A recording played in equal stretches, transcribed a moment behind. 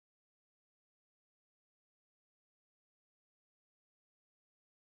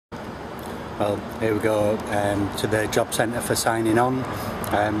Well, here we go to the job centre for signing on.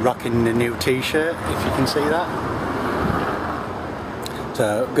 Rocking the new T-shirt, if you can see that.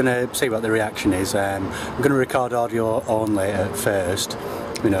 So I'm going to see what the reaction is. I'm going to record audio only at first,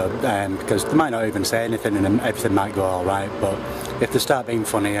 you know, because they might not even say anything and everything might go all right. But if they start being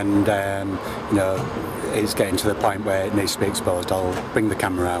funny and you know, it's getting to the point where it needs to be exposed, I'll bring the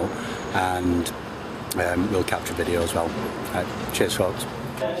camera out and we'll capture video as well. Cheers, folks.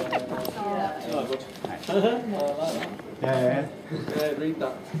 Yeah. Read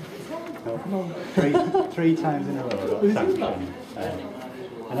that. Three times in a row.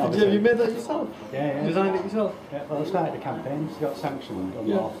 Have you made that yourself? Yeah. Designed it yourself? Yeah, well, I started the campaign, it's got sanctioned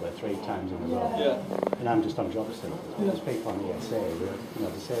unlawfully 3 times in a row. Yeah. And I'm just on job seekers. There's people on the ESA who are, you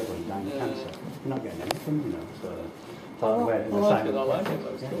know, disabled and dying of cancer. You're not getting anything, you know, so... I like it,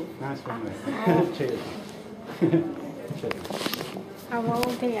 that's cool. Nice one, mate. Cheers. Cheers. How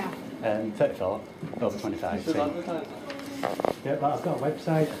old are you? 34, over 25. Yeah, but I've got a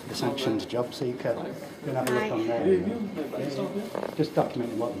website, the Sanctions Job Seeker. You can have a look on there. Just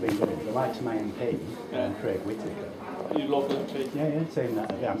documenting what they've been doing. The likes of my MP, Craig Whittaker. You local MP? Yeah, saying that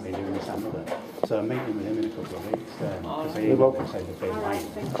they haven't been doing this and other. So I'm meeting with him in a couple of weeks. Because he won't say they've been lying.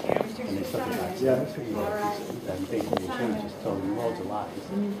 And it's something like, BBC just told them loads of lies.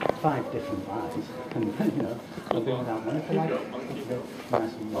 5 different lies. And, you know, they'll be without money for that.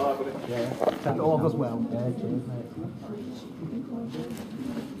 Nice one. Yeah. All goes well. Yeah, cheers, mate.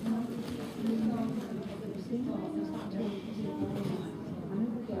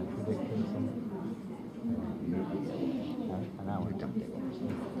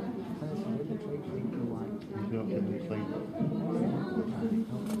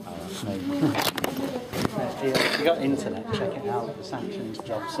 If you got internet, check it out, the Sanctions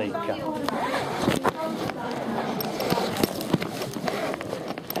Job Seeker.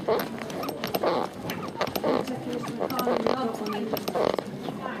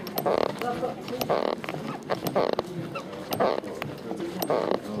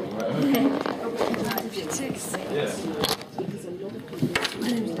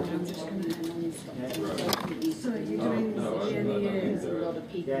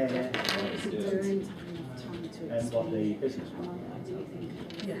 And what the business one?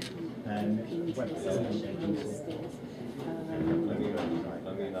 And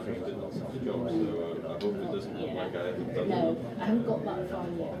no, I haven't got that far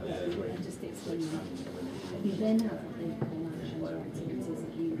yet. I'm just explaining. You then have the actions or activities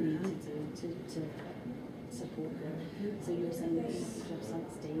that you need to do to support them. So you're saying that the job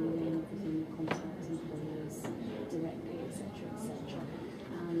site's daily and everything, you contact employers directly, etc., etc.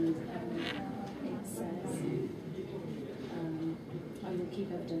 And it says, I will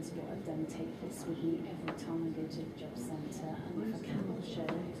keep evidence of what I've done, take this with me every time I go to the job centre, and if I cannot show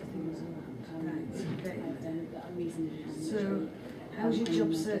things that I've done, that I reasonably can. So, how's your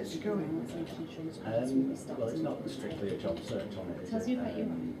job search going? Well, it's not strictly a job search on it. It tells you about your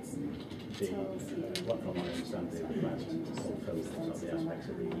rights. What from what I understand, the rights to fulfil some of the aspects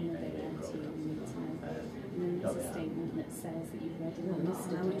of the EA programme. And then there's a statement that says that you've read and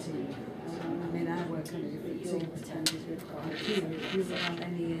understood it. I mean, I work on it, but your pretend is required. You were on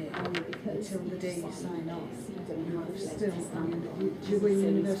NEA until the day you sign off. Still, do you win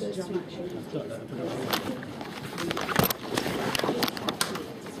universal job action?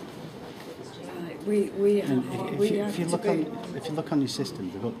 If you look on your system,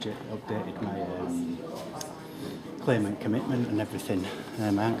 they've updated my claimant commitment and everything. I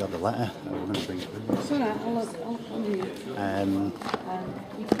haven't got the letter. I'm going to bring it with me. It's alright, I'll look on you.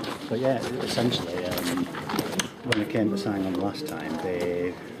 But yeah, essentially, when they came to sign on last time,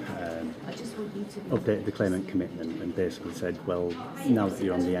 they updated the claimant commitment and basically said, well, now that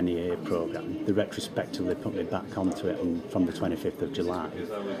you're on the NEA programme, they retrospectively put me back onto it from the 25th of July,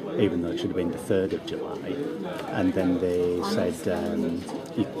 even though it should have been the 3rd of July. And then they said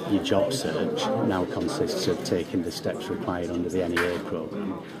your job search now consists of taking the steps required under the NEA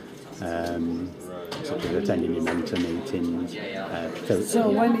programme, such as attending your mentor meetings. So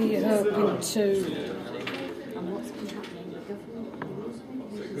when are you hoping to...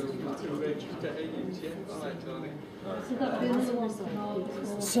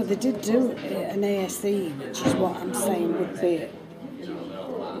 So they did do an ASE, which is what I'm saying would be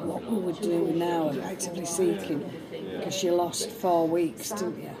what we would do now, actively seeking, because you lost 4 weeks,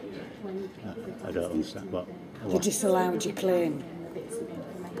 didn't you? I don't understand what. They disallowed your claim.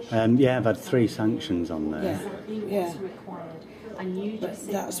 Yeah, I've had 3 sanctions on there. Yeah. But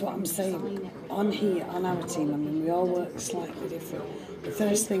that's what I'm saying. On here, on our team, I mean, we all work slightly different. The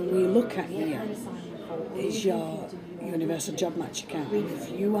first thing we look at here is your universal job match account, and if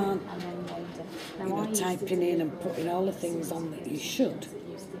you aren't typing in and putting all the things on that you should,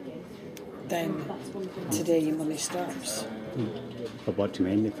 then today your money stops. But what do you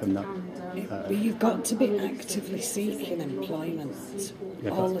mean from that? But you've got to be actively seeking employment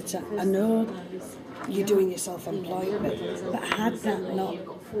all the time. I know you're doing your self-employed bit, but had that not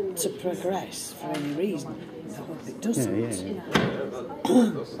to progress for any reason, I hope it doesn't.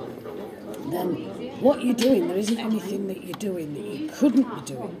 Then what you're doing, there isn't anything that you're doing that you couldn't be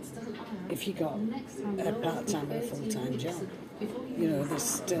doing if you got a part-time or a full-time job. You know, there's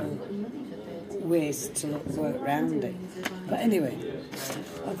still ways to work around it. But anyway,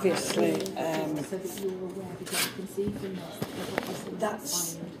 obviously,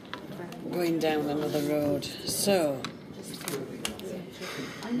 that's going down another road. So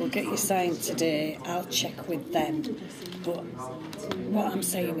we'll get you signed today. I'll check with them. But what I'm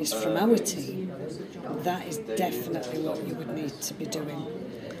saying is, from our team, that is definitely what you would need to be doing.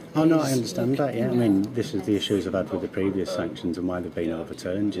 Oh no, I understand that, yeah. I mean, this is the issues I've had with the previous sanctions and why they've been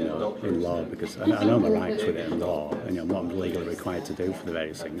overturned, you know, in law, because I know my rights with it in law, and you know, what I'm legally required to do for the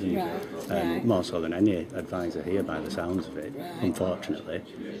various things, and, more so than any advisor here by the sounds of it, unfortunately.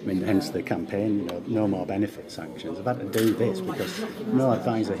 I mean, hence the campaign, you know, no more benefit sanctions. I've had to do this because no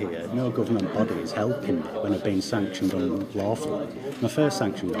advisor here, no government body is helping me when I've been sanctioned unlawfully. My first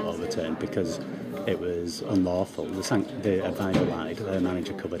sanction got overturned because it was unlawful. The advisor lied, their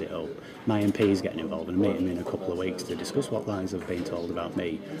manager covered it up. My MP is getting involved and meeting me in a couple of weeks to discuss what lies have been told about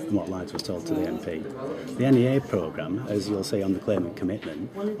me and what lies was told to the MP. The NEA programme, as you'll see on the claimant commitment,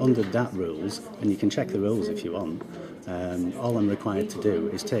 under that rules, and you can check the rules if you want, all I'm required to do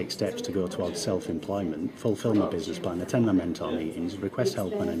is take steps to go towards self-employment, fulfil my business plan, attend my mentor meetings, request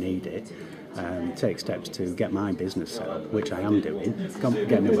help when I need it, take steps to get my business set up, which I am doing,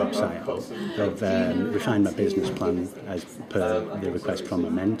 get my website up. I've refined my business plan as per the request from a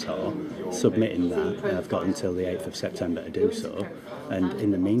mentor, submitting that, and I've got until the 8th of September to do so. And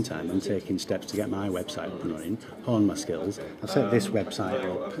in the meantime, I'm taking steps to get my website up and running, hone my skills. I've set this website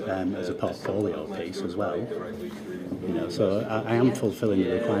up as a portfolio piece as well. You know, so I am fulfilling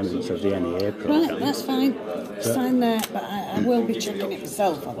the requirements of the NEA programme. Right, that's fine. Sign there, but I will be checking it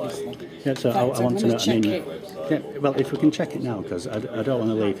myself, obviously. Yeah, so I want to know. I mean, yeah, well, if we can check it now, because I don't want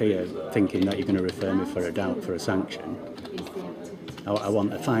to leave here thinking that you're going to refer me for a doubt for a sanction. I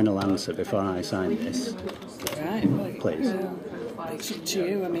want a final answer before I sign this. Right, well, please. It's up to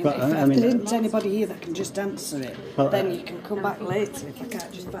you. I mean, But, if I mean, there isn't anybody here that can just answer it, well, then you can come back later if I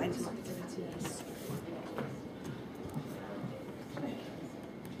can't just find them.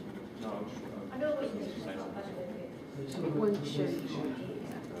 It won't show you.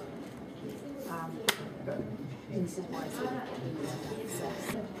 This is why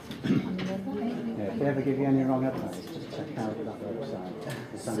Yeah, if they ever give you any wrong advice, just check out that website,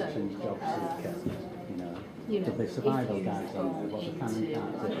 the sanctions job seeker, you know. The survival guides on there, what the can and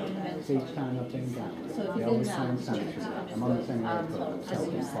can't do. So each time I've been down, they always find sanctions. I'm on the same road,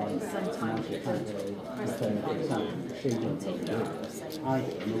 self-employed, and actually can't really return it to the sanctions. She doesn't do it. I do,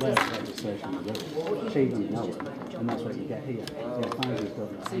 I'm aware of legislation to do it. She doesn't know it, and that's what you get here. The advisors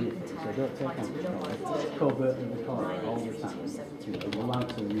don't know anything, so don't take on control. Covertly record it all the time. You know, you're allowed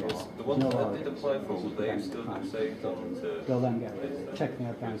to law. The ones that did apply for, will they still say They'll then get check the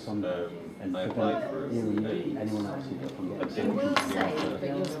advice on there and prevent you and me, anyone else who can get it.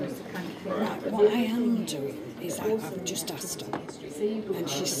 Right, what I am doing is I've just asked her, and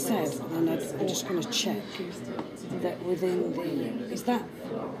she said, and I'm just going to check, that within the... Is that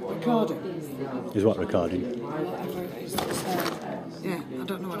recording? Is what recording? Whatever it is. Yeah, I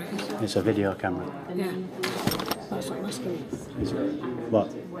don't know what it is. It's a video camera. Yeah, that's what I'm asking you. Is it,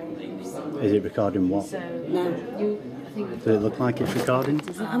 what? Is it recording what? No. Does it look like it's recording?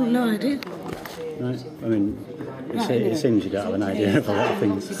 I have no idea. Right. I mean, it seems you don't have an idea of a lot of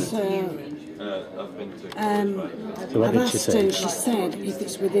things. So what I've did she asked say? her, she said if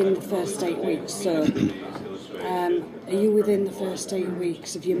it's within the first 8 weeks. So are you within the first 8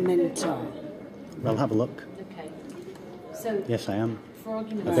 weeks of your mentor? Well, have a look. So Yes, I am. for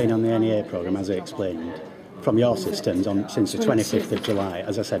argument's I've been on the NEA programme, as I explained, from your systems since the 25th of July,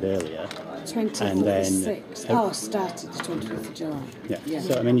 as I said earlier. 20th And then- of the 6th. Oh, I started the 25th of July. Yeah.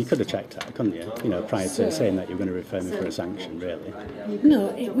 So, I mean, you could have checked that, couldn't you? You know, prior to saying that you're going to refer me for a sanction, really. No,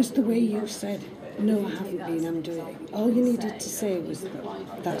 it was the way you said, no, I haven't been, I'm doing it. All you needed to say was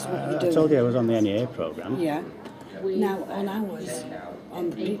that that's what you're I doing. told you I was on the NEA programme. Yeah. Now, on ours, on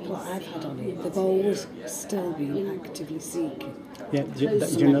the people that I've had on it, they've always still been actively seeking. Yeah, do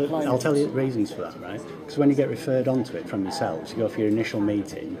you know, I'll tell you the reasons for that, right? Because when you get referred onto it from yourselves, you go for your initial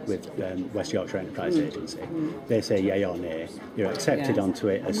meeting with West Yorkshire Enterprise Agency, they say yay or nay, you're accepted onto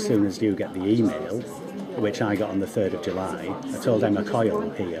it as soon as you get the email, which I got on the 3rd of July. I told Emma Coyle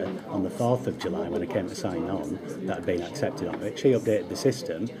here on the 4th of July when I came to sign on that I'd been accepted onto it. She updated the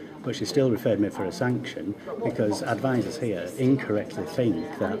system, but she still referred me for a sanction because advisors here incorrectly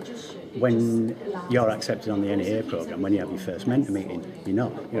think that when you're accepted on the NEA programme, when you have your first mentor meeting, you're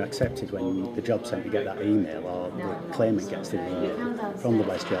not. You're accepted when the job centre get that email or the claimant gets the email from the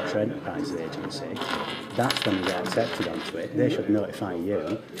West Yorkshire Enterprise Agency. That's when you get accepted onto it. They should notify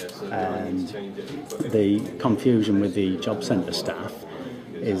you. And the confusion with the job centre staff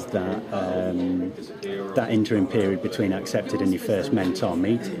is that that interim period between accepted and your first mentor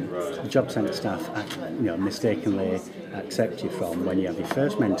meeting, the job centre staff mistakenly accept you from when you have your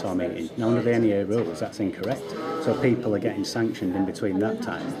first mentor meeting. Now under the NEA rules that's incorrect, so people are getting sanctioned in between that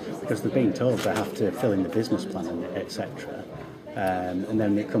time because they're being told they have to fill in the business plan and etc. And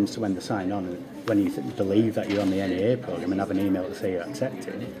then it comes to when they sign on, and when you believe that you're on the NEA programme and have an email to say you're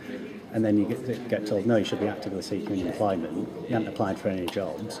accepted, and then you get told, no, you should be actively seeking employment, you haven't applied for any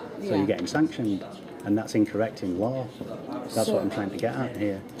jobs, so you're getting sanctioned, and that's incorrect in law. That's what I'm trying to get at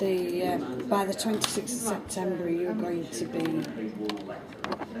here. By the 26th of September, you're going to be in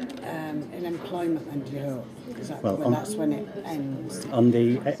employment, and you hope, that's when it ends.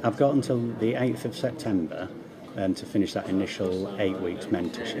 I've got until the 8th of September to finish that initial 8 weeks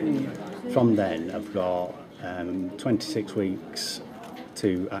mentorship. From then, I've got 26 weeks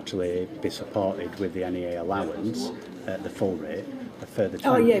to actually be supported with the NEA allowance at the full rate, a further 20.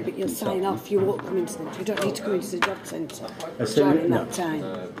 Oh yeah, but you'll sign off, you won't come into you don't need to come into the job centre during that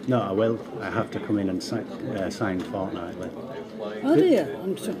time. No, I will. I have to come in and sign fortnightly. Oh dear,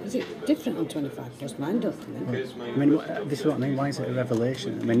 is it different on 25 plus? Mine don't come in. I mean, this is what I mean, why is it a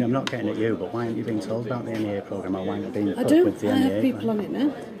revelation? I mean, I'm not getting at you, but why aren't you being told about the NEA programme, or why aren't you being put with the NEA? I have people on it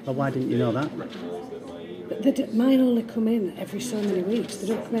now. Well, why didn't you know that? But mine only come in every so many weeks. They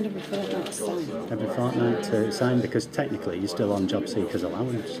don't come in every fortnight to sign. Every fortnight to sign, because technically you're still on job seekers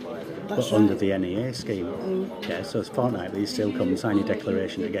allowance, That's but under the NEA scheme. Yeah, so it's fortnightly, you still come and sign your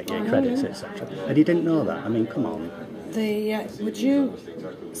declaration to get your credits, etc. And you didn't know that? I mean, come on. Would you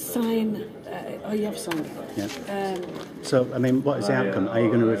sign? Oh, you have signed it. Yeah. So, I mean, what is the outcome? Are you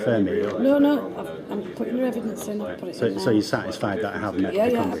going to refer me? No, I'm putting your evidence in. I'll put it in now. So you're satisfied that I have met the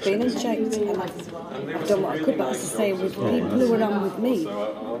I've conditions? been and checked, and I've done what I could. But as I say, with people who were on with me,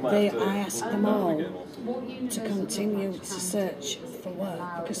 I asked them all to continue to search for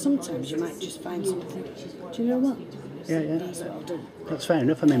work, because sometimes you might just find something. Do you know what? Yeah. That's what I'll do. That's fair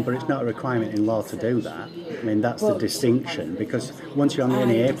enough, I mean, but it's not a requirement in law to do that. I mean, that's the distinction, because once you're on the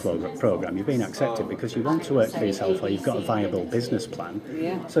NEA programme, you've been accepted because you want to work for yourself or you've got a viable business plan.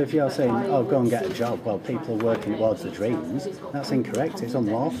 Yeah. So if you're saying, oh, go and get a job while people are working towards their dreams, that's incorrect, it's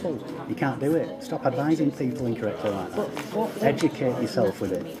unlawful. You can't do it. Stop advising people incorrectly like that. Educate yourself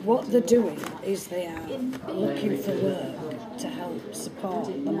with it. What they're doing is they are looking for work to help support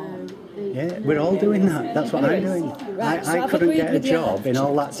them all. Yeah, we're all doing that. That's what I'm doing. Right, so I couldn't get a job in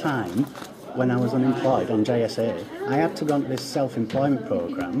all that time when I was unemployed on JSA. I had to go on this self-employment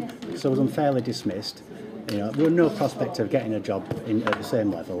programme because I was unfairly dismissed. There was no prospect of getting a job at the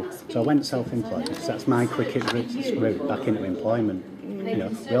same level, so I went self-employed because that's my quickest route back into employment.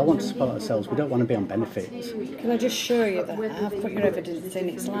 We all want to support ourselves. We don't want to be on benefits. Can I just show you that I've put your evidence in?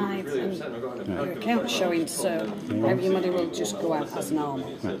 It's live and your account's showing, so every money will just go out as normal.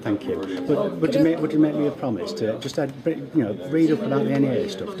 Right, thank you. But would you make me a promise to just read up about the NEA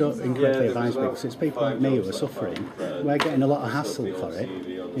stuff? Don't incorrectly advise me, because it's people like me who are suffering. We're getting a lot of hassle for it.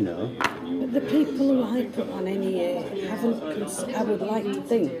 But the people who I put on NEA haven't. I would like to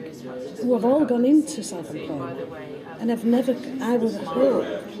think who have all gone into self-employment and have never. I would hope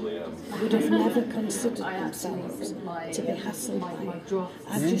would have never considered themselves to be hassled by it.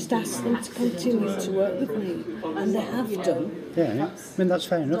 I've just asked them to continue to work with me, and they have done. Yeah, I mean, that's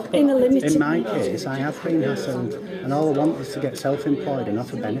fair enough. But In my case, I have been hassled, and all I want is to get self-employed and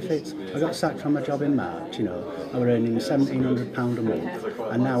offer benefits. I got sacked from my job in March, I were earning £1,700 a month,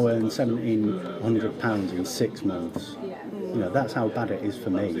 and now earn £1,700 in 6 months. That's how bad it is for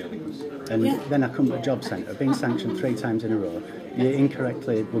me. And then I come to a job centre, I've been sanctioned 3 times in a row, you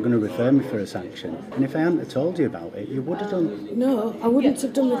incorrectly were going to refer me for a sanction. And if I hadn't have told you about it, you would have done. No, I wouldn't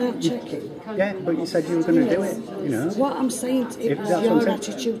have done without checking. Yeah, but you said you were going to do it, you know. What I'm saying, it If was that's what I'm your saying.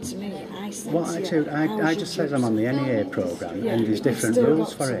 attitude to me. I said What to you, attitude? I how's just your says I'm on the attitude? NEA programme Yeah, and there's you've different still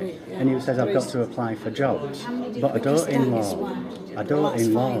rules got for to it. be, yeah. And you says I've There got is- to apply for jobs. But I Because don't that in is law. why. I don't That's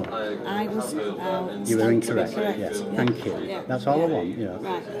in law. fine. I was. You were incorrect. Correct. Yes, Yeah. thank you. Yeah. That's all I Yeah. want. You know,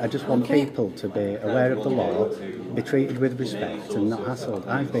 Right. I just want Okay. people to be aware of the law, be treated with respect, and not hassled.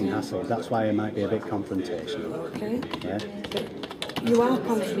 I've been hassled. That's why I might be a bit confrontational. Okay. Yeah. You are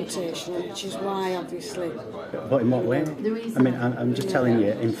confrontational, which is why, obviously. But in what way? I mean, I'm just telling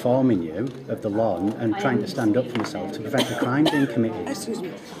you, informing you of the law and trying to stand up for myself to prevent a crime being committed. Excuse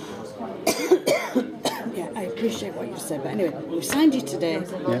me. Yeah, I appreciate what you said, but anyway, we've signed you today,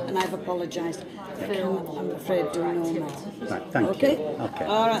 and I've apologised. I can't, I'm afraid, do no more. Right, thank Okay? you. Okay.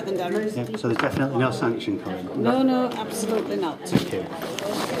 All right then, Darren. Yeah, so there's definitely no sanction coming. No, absolutely not. Thank you.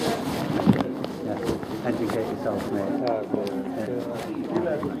 Yeah. Educate yourself, mate.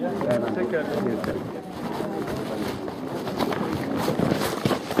 Take care. You too.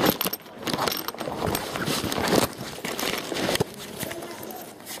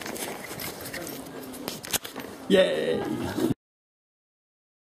 Yay!